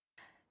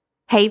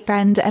Hey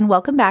friend, and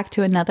welcome back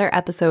to another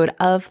episode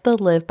of the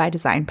Live by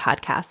Design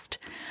podcast.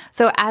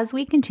 So as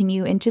we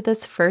continue into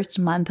this first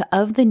month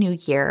of the new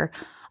year,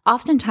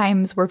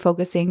 oftentimes we're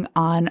focusing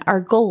on our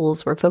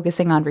goals. We're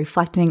focusing on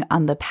reflecting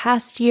on the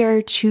past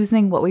year,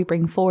 choosing what we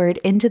bring forward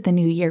into the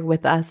new year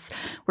with us.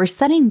 We're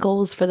setting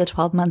goals for the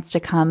 12 months to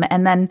come,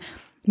 and then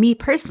me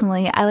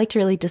personally, I like to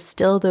really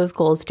distill those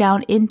goals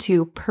down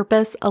into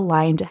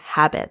purpose-aligned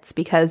habits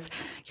because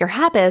your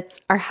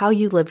habits are how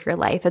you live your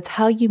life. It's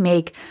how you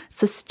make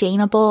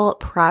sustainable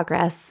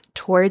progress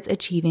towards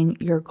achieving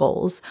your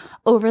goals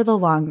over the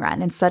long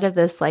run. Instead of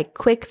this like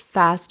quick,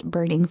 fast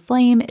burning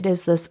flame, it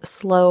is this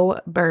slow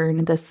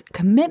burn, this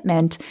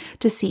commitment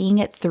to seeing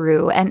it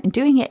through and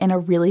doing it in a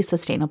really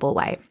sustainable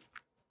way.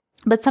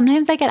 But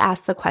sometimes I get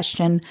asked the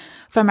question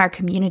from our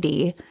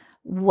community,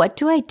 what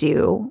do I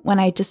do when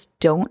I just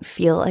don't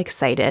feel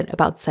excited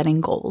about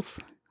setting goals?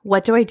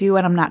 What do I do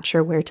when I'm not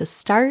sure where to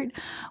start?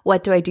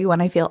 What do I do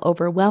when I feel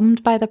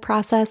overwhelmed by the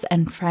process?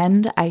 And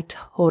friend, I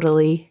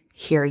totally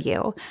hear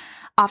you.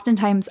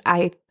 Oftentimes,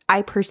 I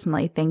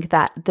personally think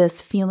that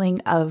this feeling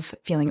of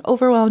feeling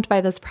overwhelmed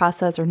by this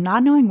process or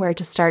not knowing where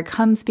to start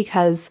comes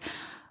because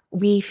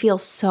we feel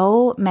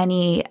so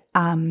many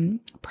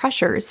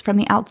pressures from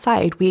the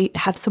outside. We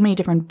have so many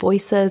different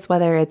voices,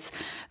 whether it's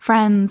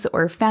friends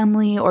or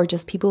family or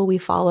just people we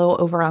follow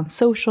over on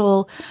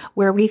social,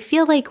 where we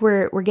feel like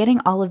we're getting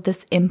all of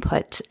this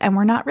input and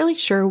we're not really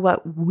sure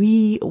what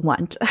we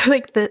want.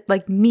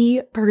 like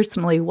me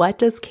personally, what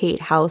does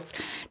Kate House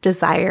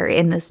desire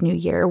in this new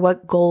year?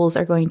 What goals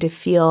are going to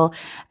feel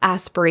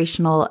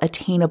aspirational,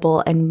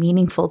 attainable, and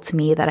meaningful to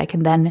me that I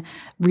can then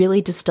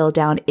really distill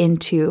down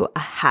into a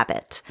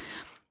habit?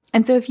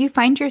 And so if you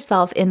find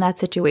yourself in that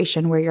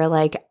situation where you're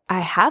like,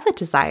 I have a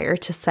desire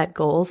to set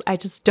goals, I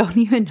just don't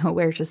even know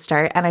where to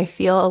start, and I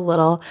feel a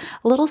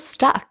little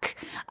stuck.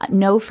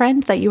 Know,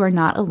 friend, that you are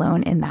not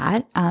alone in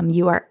that.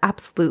 You are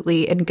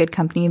absolutely in good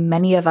company.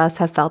 Many of us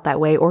have felt that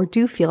way or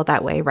do feel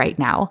that way right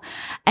now.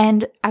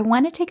 And I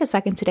want to take a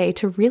second today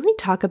to really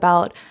talk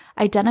about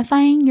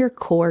identifying your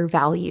core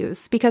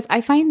values, because I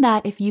find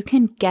that if you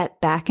can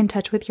get back in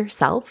touch with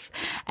yourself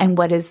and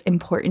what is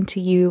important to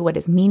you, what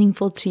is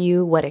meaningful to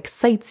you, what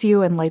excites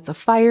you and lights a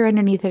fire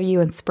underneath of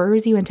you and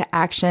spurs you into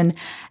action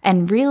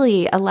and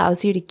really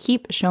allows you to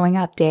keep showing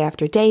up day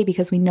after day,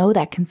 because we know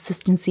that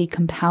consistency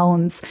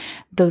compounds.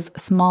 Those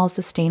small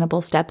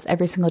sustainable steps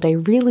every single day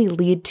really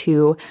lead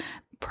to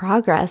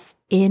progress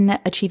in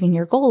achieving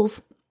your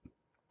goals.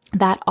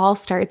 That all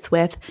starts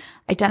with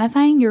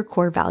identifying your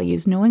core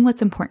values, knowing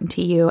what's important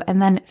to you, and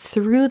then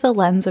through the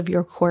lens of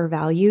your core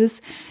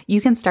values,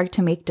 you can start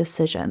to make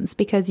decisions,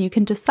 because you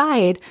can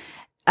decide,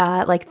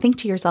 think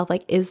to yourself,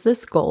 is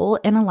this goal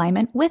in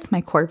alignment with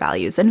my core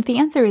values? And if the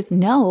answer is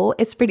no,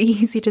 it's pretty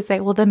easy to say,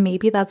 well, then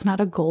maybe that's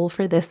not a goal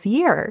for this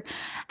year.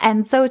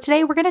 And so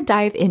today we're going to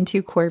dive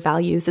into core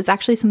values. It's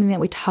actually something that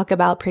we talk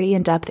about pretty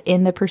in depth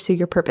in the Pursue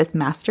Your Purpose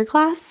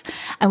Masterclass.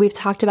 And we've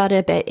talked about it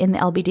a bit in the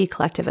LBD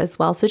Collective as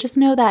well. So just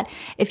know that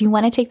if you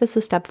want to take this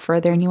a step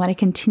further and you want to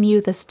continue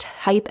this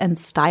type and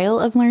style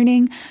of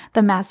learning,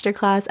 the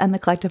Masterclass and the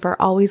Collective are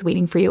always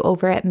waiting for you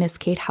over at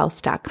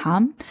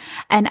misskatehouse.com.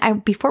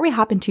 And before we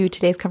hop into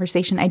today's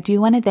conversation, I do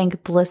want to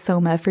thank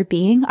Blissoma for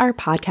being our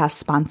podcast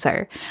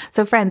sponsor.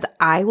 So friends,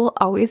 I will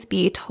always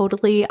be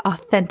totally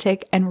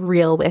authentic and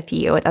real with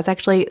you. That's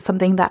actually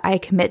something that I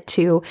commit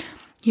to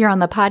here on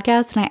the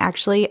podcast. And I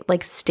actually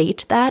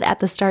state that at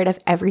the start of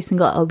every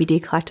single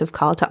LBD Collective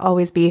call, to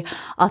always be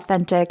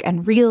authentic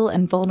and real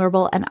and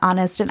vulnerable and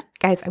honest. And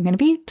guys, I'm going to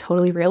be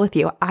totally real with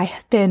you. I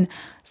have been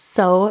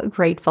so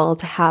grateful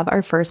to have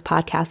our first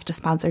podcast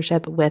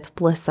sponsorship with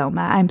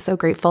Blissoma. I'm so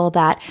grateful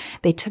that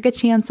they took a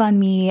chance on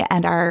me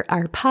and our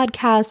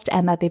podcast,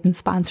 and that they've been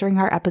sponsoring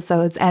our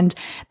episodes. And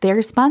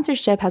their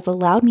sponsorship has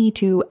allowed me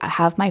to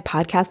have my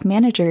podcast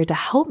manager to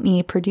help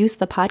me produce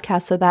the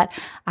podcast so that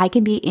I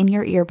can be in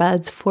your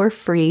earbuds for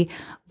free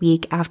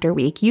week after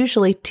week,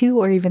 usually 2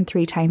 or even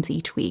 3 times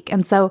each week.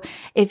 And so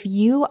if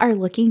you are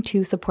looking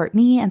to support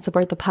me and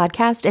support the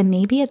podcast, and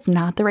maybe it's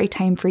not the right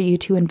time for you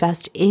to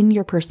invest in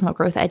your personal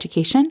growth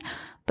education,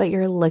 but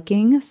you're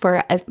looking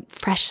for a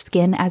fresh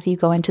skin as you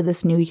go into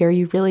this new year,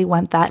 you really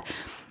want that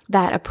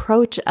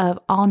approach of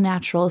all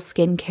natural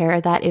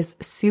skincare that is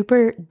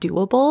super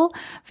doable,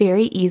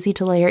 very easy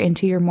to layer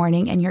into your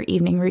morning and your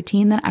evening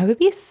routine, then I would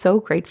be so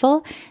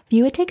grateful if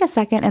you would take a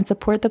second and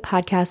support the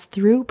podcast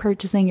through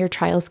purchasing your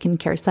trial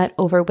skincare set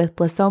over with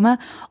Blissoma.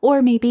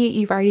 Or maybe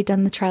you've already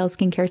done the trial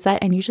skincare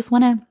set and you just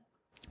want to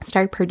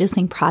start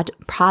purchasing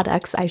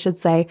products, I should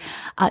say,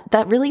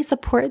 that really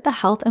support the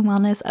health and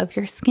wellness of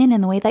your skin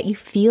and the way that you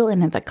feel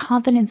and the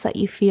confidence that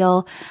you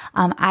feel.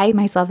 I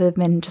myself have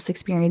been just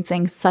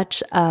experiencing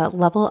such a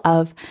level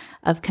of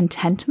of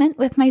contentment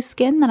with my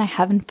skin that I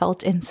haven't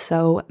felt in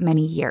so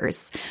many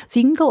years. So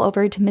you can go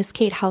over to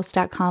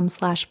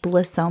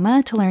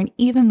misskatehouse.com/blissoma to learn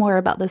even more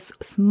about this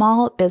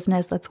small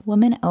business that's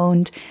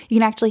woman-owned. You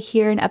can actually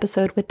hear an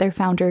episode with their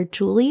founder,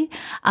 Julie,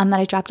 that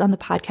I dropped on the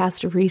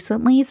podcast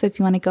recently. So if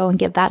you want to go and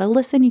give that a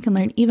listen, you can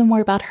learn even more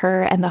about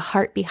her and the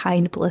heart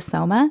behind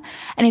Blissoma.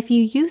 And if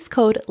you use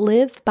code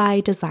Live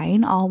by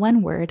Design, all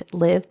one word,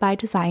 Live by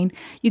Design,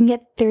 you can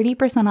get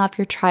 30% off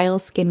your trial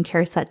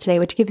skincare set today,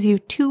 which gives you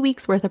 2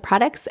 weeks worth of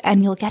products,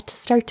 and you'll get to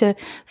start to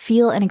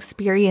feel and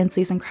experience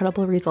these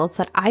incredible results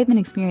that I've been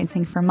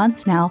experiencing for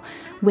months now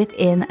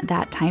within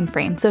that time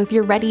frame. So if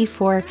you're ready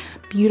for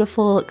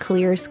beautiful,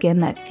 clear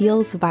skin that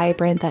feels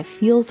vibrant, that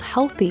feels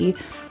healthy,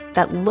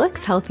 that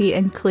looks healthy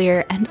and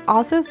clear, and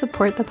also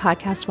support the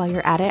podcast while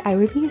you're at it, I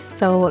would be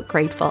so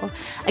grateful.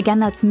 Again,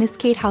 that's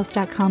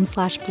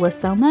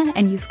misskatehouse.com/blissoma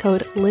and use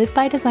code Live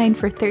by Design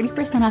for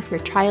 30% off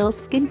your trial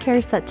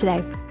skincare set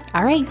today.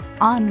 All right,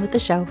 on with the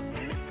show.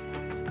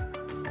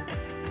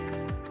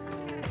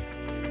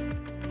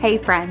 Hey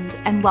friend,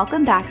 and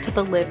welcome back to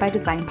the Live by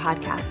Design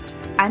podcast.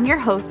 I'm your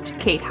host,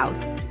 Kate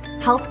House,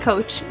 health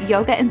coach,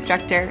 yoga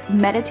instructor,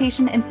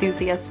 meditation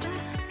enthusiast,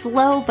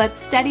 slow but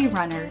steady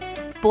runner,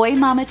 boy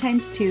mama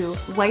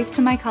 ×2, wife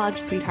to my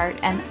college sweetheart,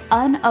 and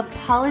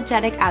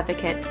unapologetic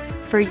advocate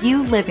for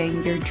you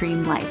living your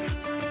dream life.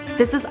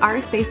 This is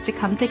our space to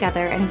come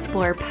together and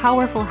explore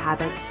powerful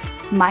habits,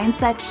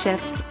 mindset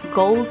shifts,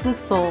 goals with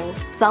soul,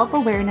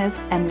 self-awareness,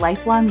 and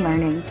lifelong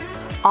learning,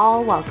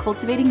 all while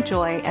cultivating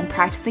joy and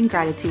practicing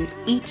gratitude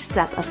each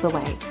step of the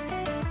way.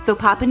 So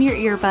pop in your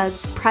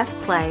earbuds, press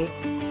play,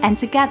 and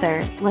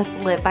together, let's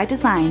live by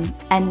design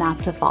and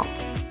not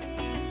default.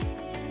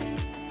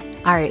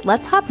 All right,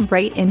 let's hop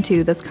right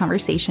into this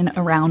conversation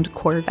around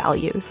core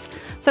values.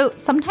 So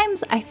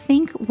sometimes I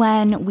think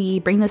when we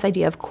bring this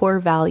idea of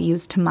core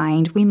values to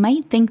mind, we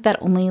might think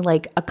that only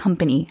like a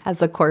company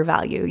has a core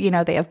value. You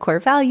know, they have core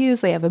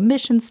values, they have a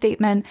mission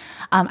statement.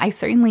 I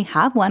certainly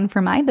have one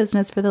for my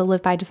business, for the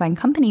Live by Design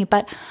company,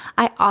 but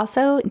I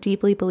also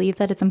deeply believe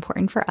that it's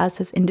important for us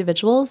as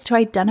individuals to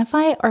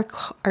identify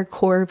our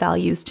core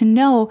values, to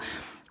know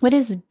what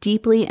is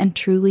deeply and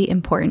truly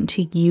important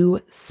to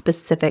you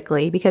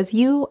specifically, because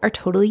you are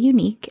totally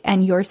unique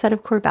and your set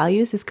of core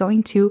values is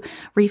going to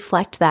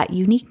reflect that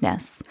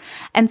uniqueness.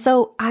 And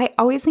so I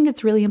always think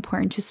it's really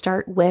important to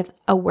start with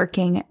a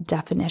working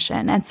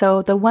definition. And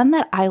so the one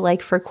that I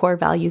like for core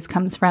values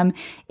comes from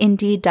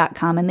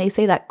Indeed.com, and they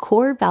say that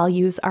core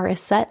values are a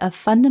set of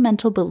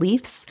fundamental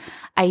beliefs,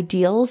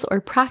 ideals,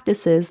 or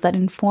practices that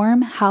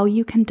inform how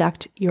you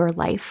conduct your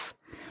life.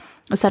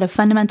 A set of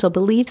fundamental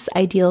beliefs,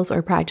 ideals,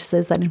 or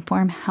practices that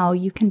inform how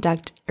you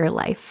conduct your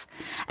life.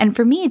 And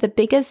for me, the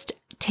biggest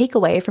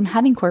takeaway from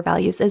having core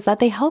values is that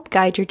they help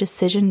guide your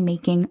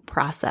decision-making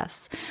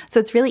process. So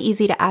it's really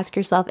easy to ask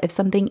yourself if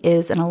something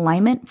is in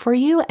alignment for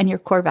you and your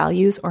core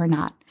values or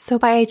not. So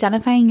by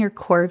identifying your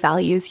core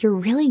values, you're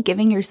really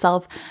giving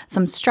yourself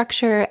some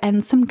structure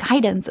and some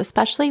guidance,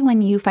 especially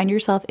when you find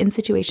yourself in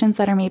situations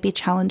that are maybe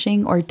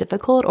challenging or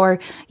difficult, or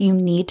you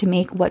need to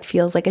make what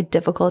feels like a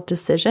difficult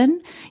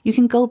decision. You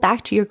can go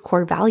back to your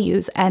core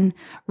values and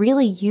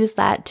really use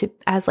that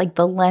as like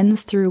the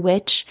lens through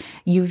which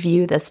you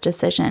view this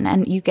decision.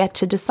 And you get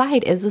to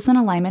decide, is this an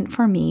alignment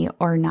for me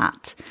or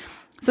not?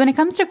 So when it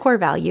comes to core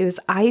values,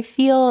 I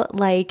feel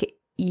like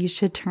you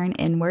should turn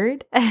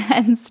inward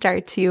and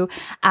start to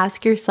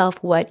ask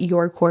yourself what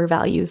your core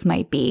values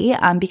might be.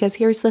 Because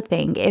here's the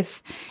thing,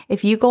 if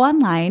you go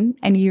online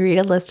and you read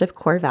a list of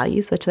core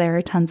values, which there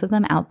are tons of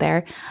them out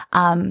there,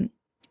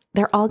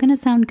 they're all going to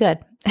sound good.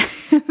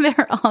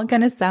 They're all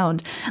going to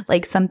sound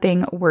like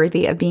something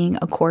worthy of being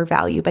a core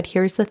value. But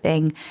here's the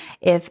thing,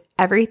 if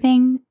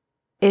everything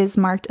is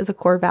marked as a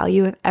core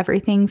value, if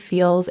everything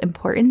feels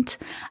important,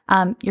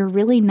 you're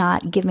really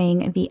not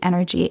giving the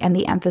energy and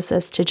the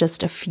emphasis to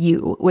just a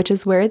few, which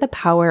is where the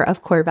power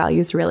of core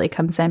values really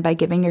comes in, by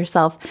giving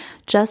yourself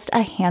just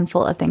a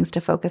handful of things to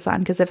focus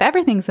on. Because if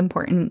everything's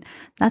important,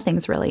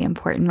 nothing's really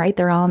important, right?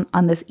 They're all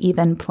on this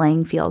even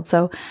playing field.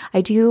 So I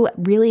do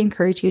really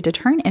encourage you to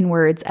turn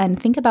inwards and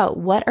think about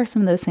what are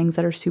some of those things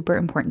that are super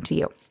important to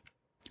you.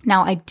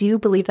 Now, I do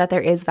believe that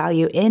there is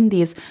value in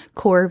these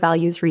core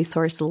values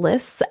resource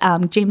lists.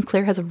 James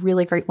Clear has a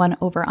really great one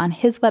over on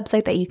his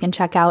website that you can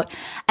check out.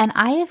 And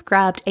I have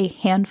grabbed a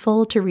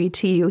handful to read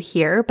to you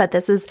here, but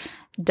this is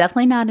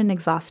definitely not an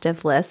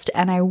exhaustive list.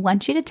 And I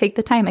want you to take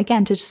the time,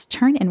 again, to just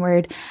turn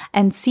inward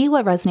and see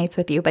what resonates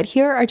with you. But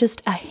here are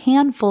just a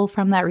handful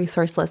from that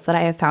resource list that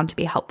I have found to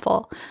be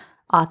helpful: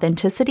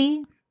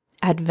 authenticity,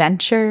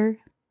 adventure,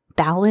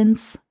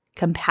 balance,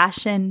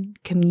 compassion,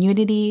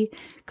 community,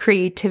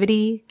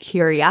 creativity,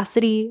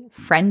 curiosity,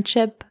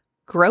 friendship,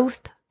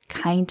 growth,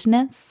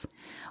 kindness,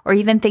 or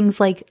even things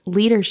like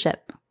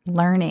leadership,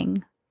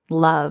 learning,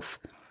 love,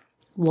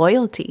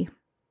 loyalty,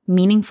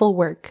 meaningful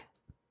work,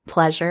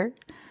 pleasure,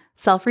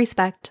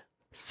 self-respect,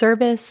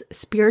 service,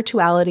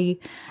 spirituality,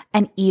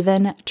 and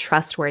even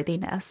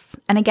trustworthiness.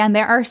 And again,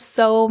 there are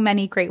so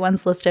many great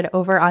ones listed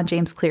over on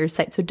James Clear's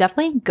site, so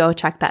definitely go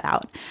check that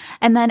out.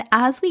 And then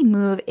as we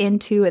move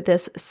into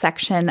this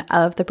section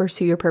of the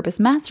Pursue Your Purpose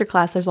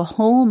Masterclass, there's a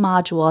whole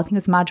module, I think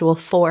it's module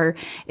 4,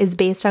 is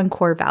based on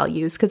core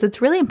values, because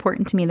it's really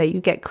important to me that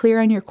you get clear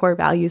on your core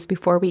values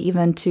before we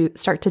even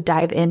start to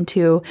dive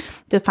into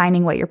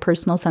defining what your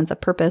personal sense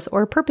of purpose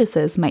or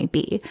purposes might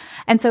be.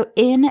 And so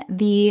in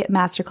the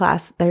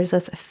masterclass, there's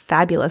this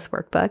fabulous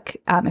workbook.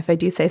 If I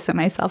do say so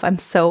myself, I'm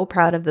so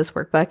proud of this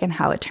workbook and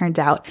how it turned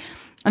out.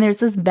 And there's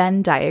this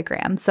Venn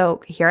diagram.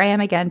 So here I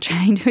am again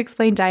trying to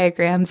explain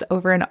diagrams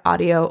over an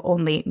audio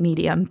only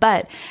medium.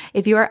 But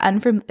if you are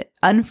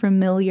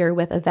unfamiliar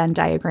with a Venn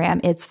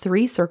diagram, it's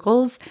 3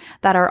 circles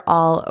that are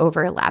all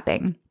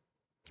overlapping.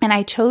 And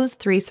I chose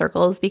 3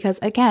 circles because,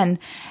 again,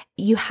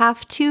 you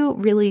have to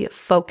really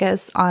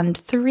focus on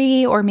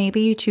 3, or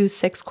maybe you choose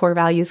 6 core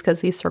values because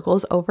these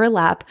circles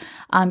overlap.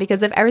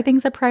 Because if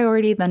everything's a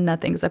priority, then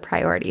nothing's a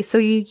priority. So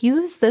you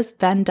use this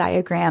Venn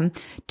diagram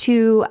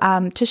to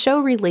show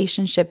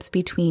relationships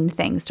between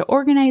things, to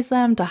organize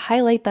them, to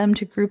highlight them,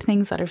 to group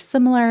things that are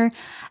similar.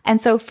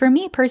 And so for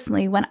me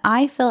personally, when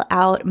I fill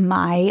out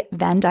my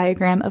Venn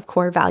diagram of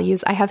core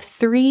values, I have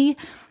 3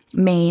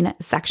 main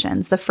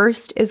sections. The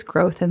first is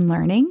growth and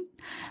learning.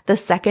 The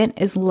second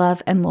is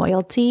love and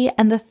loyalty.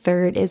 And the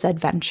third is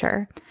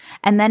adventure.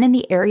 And then in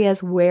the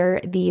areas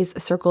where these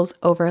circles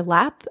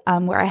overlap,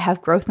 where I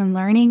have growth and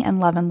learning and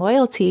love and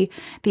loyalty,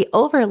 the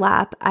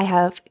overlap, I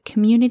have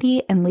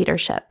community and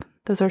leadership.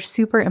 Those are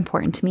super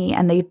important to me.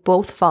 And they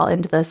both fall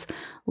into this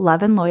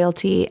love and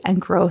loyalty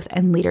and growth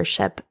and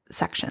leadership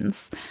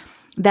sections.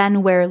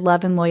 Then where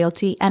love and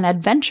loyalty and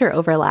adventure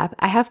overlap,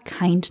 I have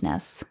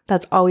kindness.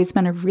 That's always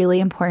been a really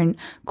important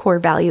core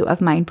value of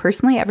mine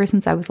personally ever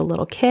since I was a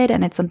little kid,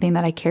 and it's something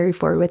that I carry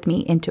forward with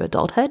me into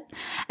adulthood.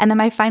 And then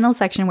my final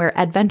section where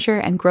adventure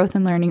and growth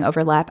and learning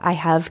overlap, I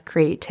have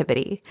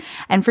creativity.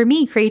 And for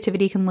me,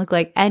 creativity can look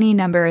like any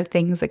number of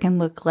things. It can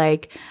look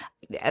like,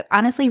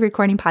 honestly,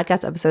 recording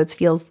podcast episodes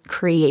feels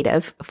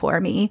creative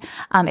for me.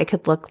 It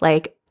could look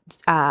like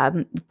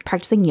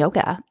practicing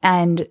yoga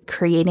and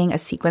creating a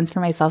sequence for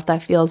myself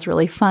that feels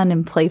really fun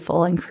and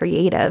playful and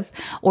creative.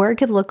 Or it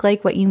could look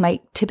like what you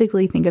might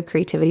typically think of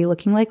creativity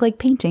looking like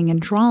painting and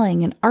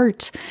drawing and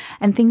art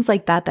and things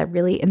like that that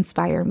really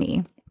inspire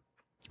me.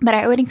 But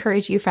I would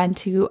encourage you, friend,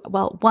 to,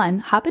 well, 1,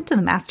 hop into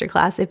the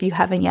masterclass if you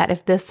haven't yet,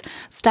 if this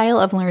style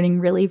of learning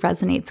really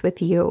resonates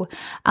with you.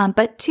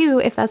 But 2,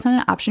 if that's not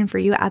an option for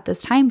you at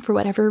this time, for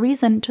whatever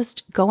reason,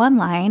 just go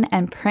online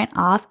and print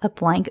off a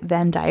blank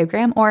Venn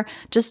diagram, or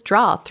just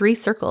draw 3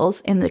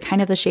 circles in the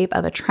kind of the shape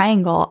of a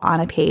triangle on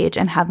a page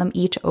and have them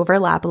each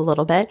overlap a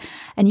little bit.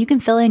 And you can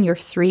fill in your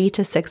 3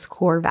 to 6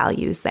 core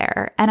values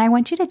there. And I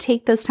want you to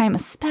take this time,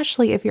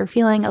 especially if you're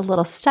feeling a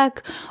little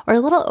stuck or a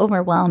little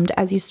overwhelmed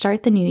as you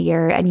start the new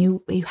year, and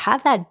you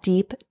have that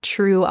deep,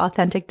 true,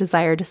 authentic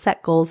desire to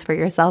set goals for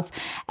yourself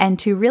and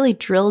to really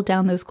drill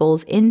down those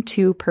goals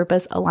into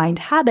purpose-aligned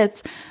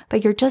habits,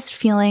 but you're just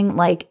feeling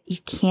like you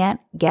can't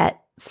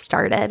get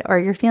started, or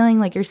you're feeling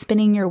like you're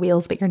spinning your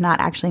wheels, but you're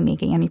not actually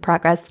making any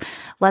progress.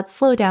 Let's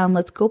slow down.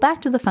 Let's go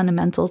back to the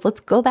fundamentals.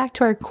 Let's go back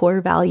to our core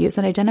values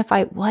and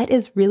identify what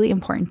is really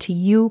important to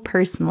you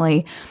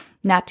personally.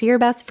 Not to your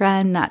best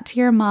friend, not to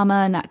your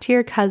mama, not to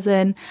your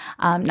cousin,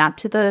 not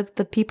to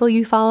the people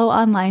you follow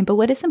online, but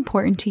what is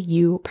important to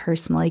you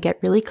personally. Get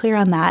really clear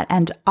on that.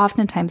 And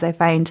oftentimes I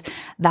find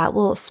that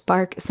will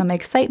spark some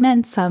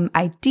excitement, some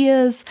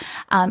ideas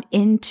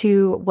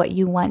into what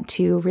you want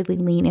to really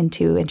lean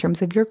into in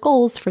terms of your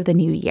goals for the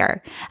new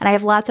year. And I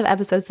have lots of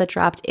episodes that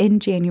dropped in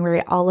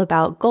January all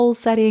about goal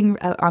setting,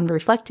 on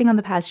reflecting on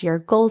the past year,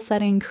 goal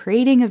setting,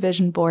 creating a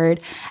vision board,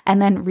 and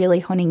then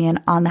really honing in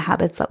on the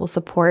habits that will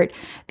support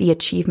the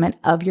achievement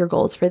of your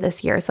goals for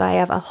this year. So I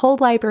have a whole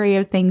library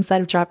of things that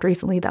have dropped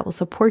recently that will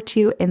support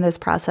you in this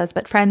process.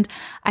 But friend,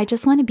 I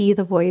just want to be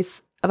the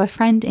voice of a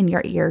friend in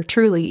your ear,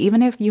 truly.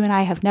 Even if you and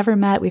I have never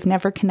met, we've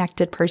never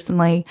connected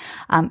personally,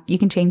 you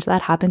can change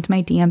that. Hop into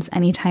my DMs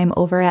anytime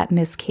over at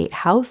Miss Kate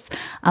House,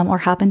 or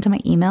hop into my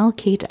email,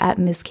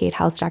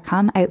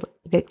 kate@misskatehouse.com. I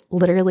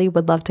literally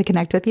would love to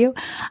connect with you.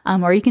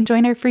 Or you can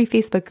join our free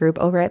Facebook group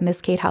over at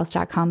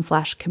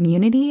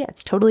misskatehouse.com/community.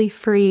 It's totally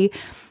free.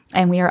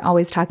 And we are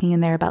always talking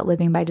in there about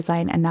living by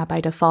design and not by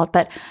default.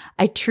 But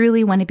I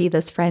truly want to be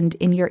this friend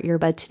in your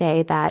earbud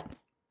today that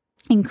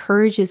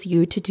encourages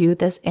you to do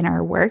this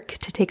inner work,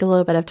 to take a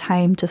little bit of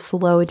time to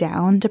slow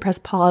down, to press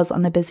pause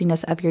on the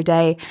busyness of your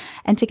day,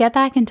 and to get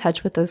back in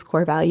touch with those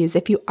core values.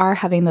 If you are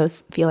having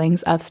those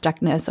feelings of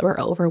stuckness or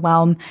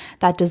overwhelm,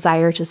 that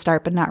desire to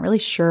start but not really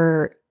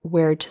sure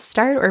where to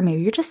start, or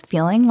maybe you're just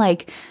feeling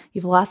like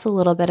you've lost a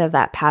little bit of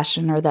that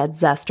passion or that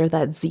zest or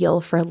that zeal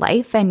for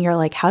life, and you're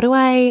like, how do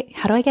I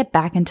get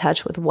back in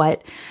touch with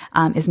what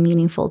is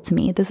meaningful to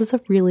me? This is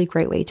a really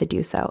great way to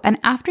do so. And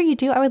after you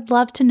do, I would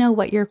love to know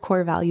what your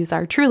core values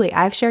are. Truly,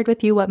 I've shared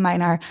with you what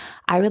mine are.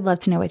 I would love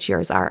to know what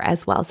yours are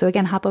as well. So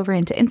again, hop over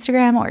into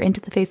Instagram or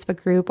into the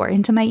Facebook group or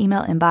into my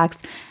email inbox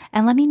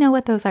and let me know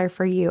what those are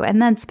for you.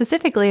 And then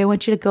specifically, I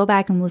want you to go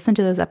back and listen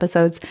to those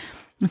episodes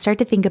and start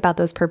to think about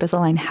those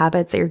purpose-aligned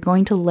habits that you're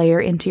going to layer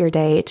into your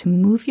day to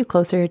move you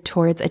closer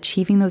towards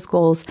achieving those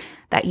goals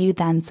that you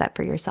then set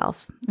for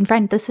yourself. And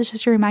friend, this is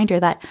just a reminder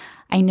that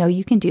I know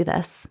you can do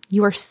this.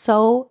 You are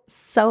so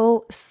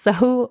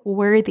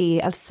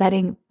worthy of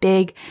setting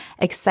big,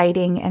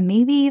 exciting, and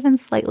maybe even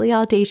slightly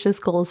audacious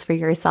goals for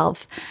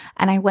yourself.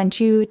 And I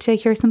want you to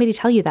hear somebody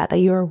tell you that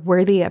you are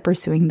worthy of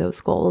pursuing those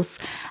goals.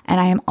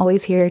 And I am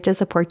always here to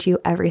support you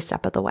every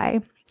step of the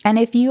way. And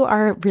if you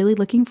are really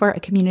looking for a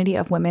community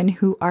of women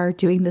who are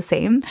doing the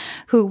same,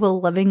 who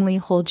will lovingly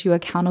hold you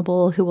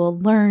accountable, who will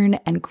learn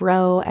and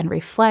grow and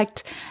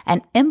reflect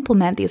and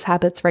implement these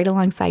habits right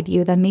alongside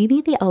you, then maybe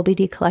the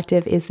LBD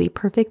Collective is the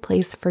perfect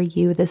place for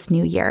you this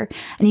new year.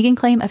 And you can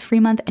claim a free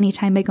month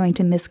anytime by going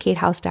to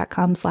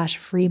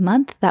misskatehouse.com/free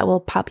month. That will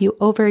pop you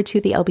over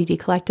to the LBD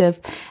Collective,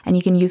 and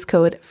you can use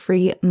code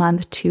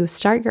FREEMONTH to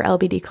start your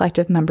LBD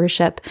Collective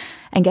membership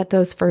and get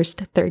those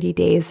first 30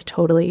 days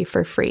totally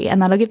for free.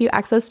 And that'll give you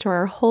access to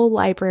our whole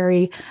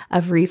library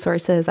of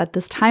resources. At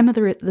this time of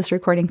this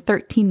recording,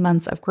 13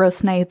 months of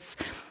growth nights,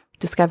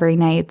 discovery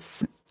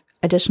nights,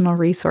 additional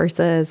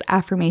resources,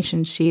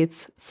 affirmation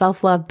sheets,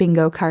 self-love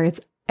bingo cards.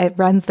 It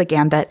runs the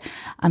gambit.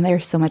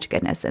 There's so much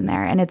goodness in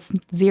there, and it's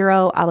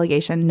zero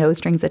obligation, no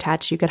strings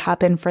attached. You could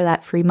hop in for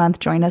that free month,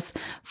 join us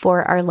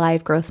for our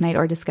live growth night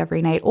or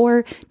discovery night,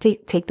 or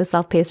take the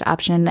self-paced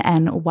option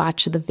and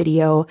watch the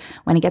video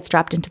when it gets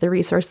dropped into the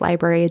resource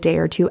library a day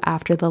or two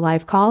after the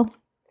live call.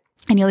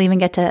 And you'll even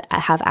get to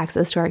have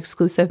access to our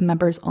exclusive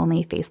members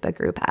only Facebook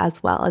group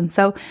as well. And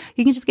so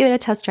you can just give it a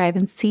test drive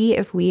and see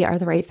if we are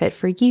the right fit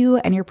for you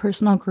and your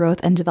personal growth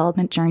and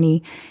development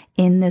journey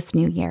in this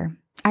new year.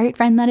 All right,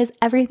 friend, that is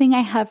everything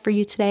I have for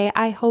you today.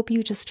 I hope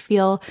you just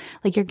feel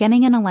like you're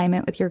getting in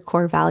alignment with your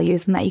core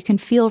values and that you can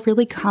feel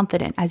really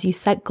confident as you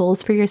set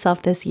goals for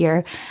yourself this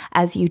year,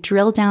 as you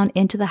drill down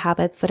into the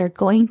habits that are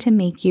going to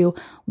make you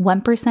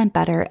 1%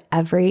 better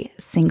every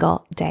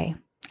single day.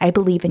 I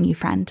believe in you,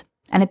 friend.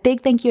 And a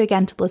big thank you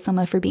again to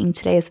Blisoma for being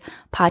today's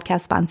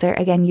podcast sponsor.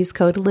 Again, use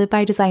code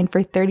LIVEBYDESIGN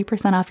for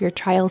 30% off your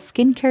trial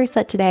skincare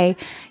set today.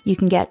 You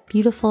can get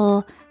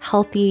beautiful,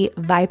 healthy,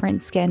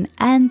 vibrant skin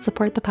and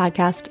support the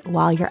podcast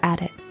while you're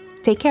at it.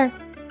 Take care.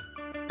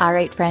 All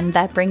right, friend,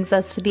 that brings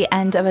us to the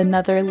end of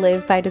another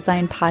Live by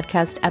Design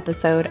podcast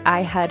episode.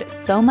 I had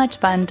so much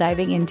fun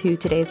diving into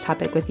today's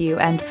topic with you,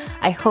 and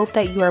I hope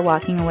that you are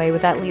walking away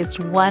with at least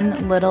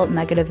one little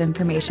nugget of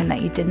information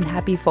that you didn't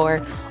have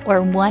before,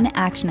 or one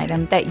action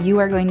item that you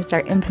are going to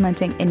start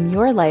implementing in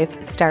your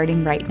life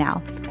starting right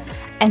now.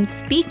 And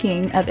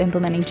speaking of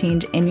implementing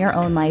change in your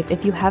own life,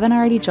 if you haven't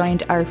already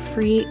joined our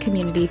free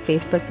community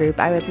Facebook group,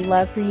 I would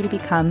love for you to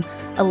become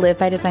a Live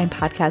by Design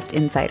podcast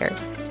insider.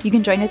 You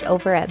can join us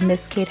over at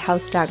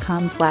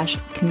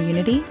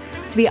misskatehouse.com/community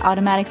to be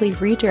automatically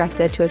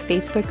redirected to a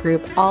Facebook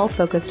group all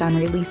focused on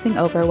releasing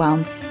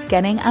overwhelm,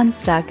 getting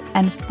unstuck,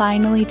 and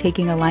finally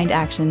taking aligned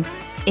action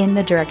in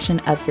the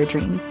direction of your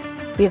dreams.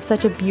 We have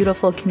such a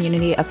beautiful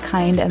community of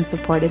kind and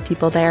supportive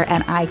people there,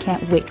 and I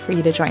can't wait for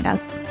you to join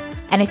us.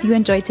 And if you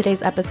enjoyed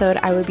today's episode,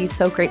 I would be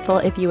so grateful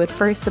if you would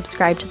first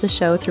subscribe to the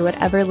show through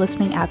whatever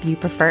listening app you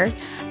prefer,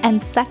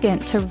 and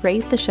second, to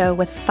rate the show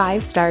with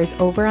 5 stars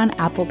over on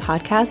Apple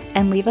Podcasts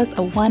and leave us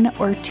a 1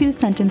 or 2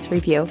 sentence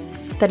review.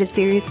 That is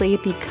seriously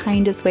the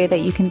kindest way that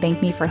you can thank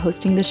me for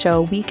hosting the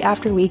show week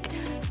after week,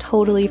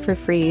 totally for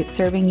free,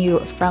 serving you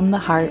from the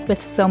heart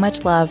with so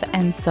much love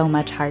and so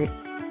much heart.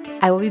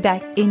 I will be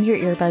back in your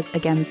earbuds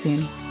again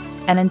soon.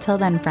 And until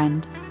then,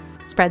 friend,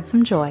 spread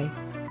some joy,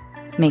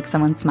 make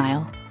someone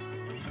smile.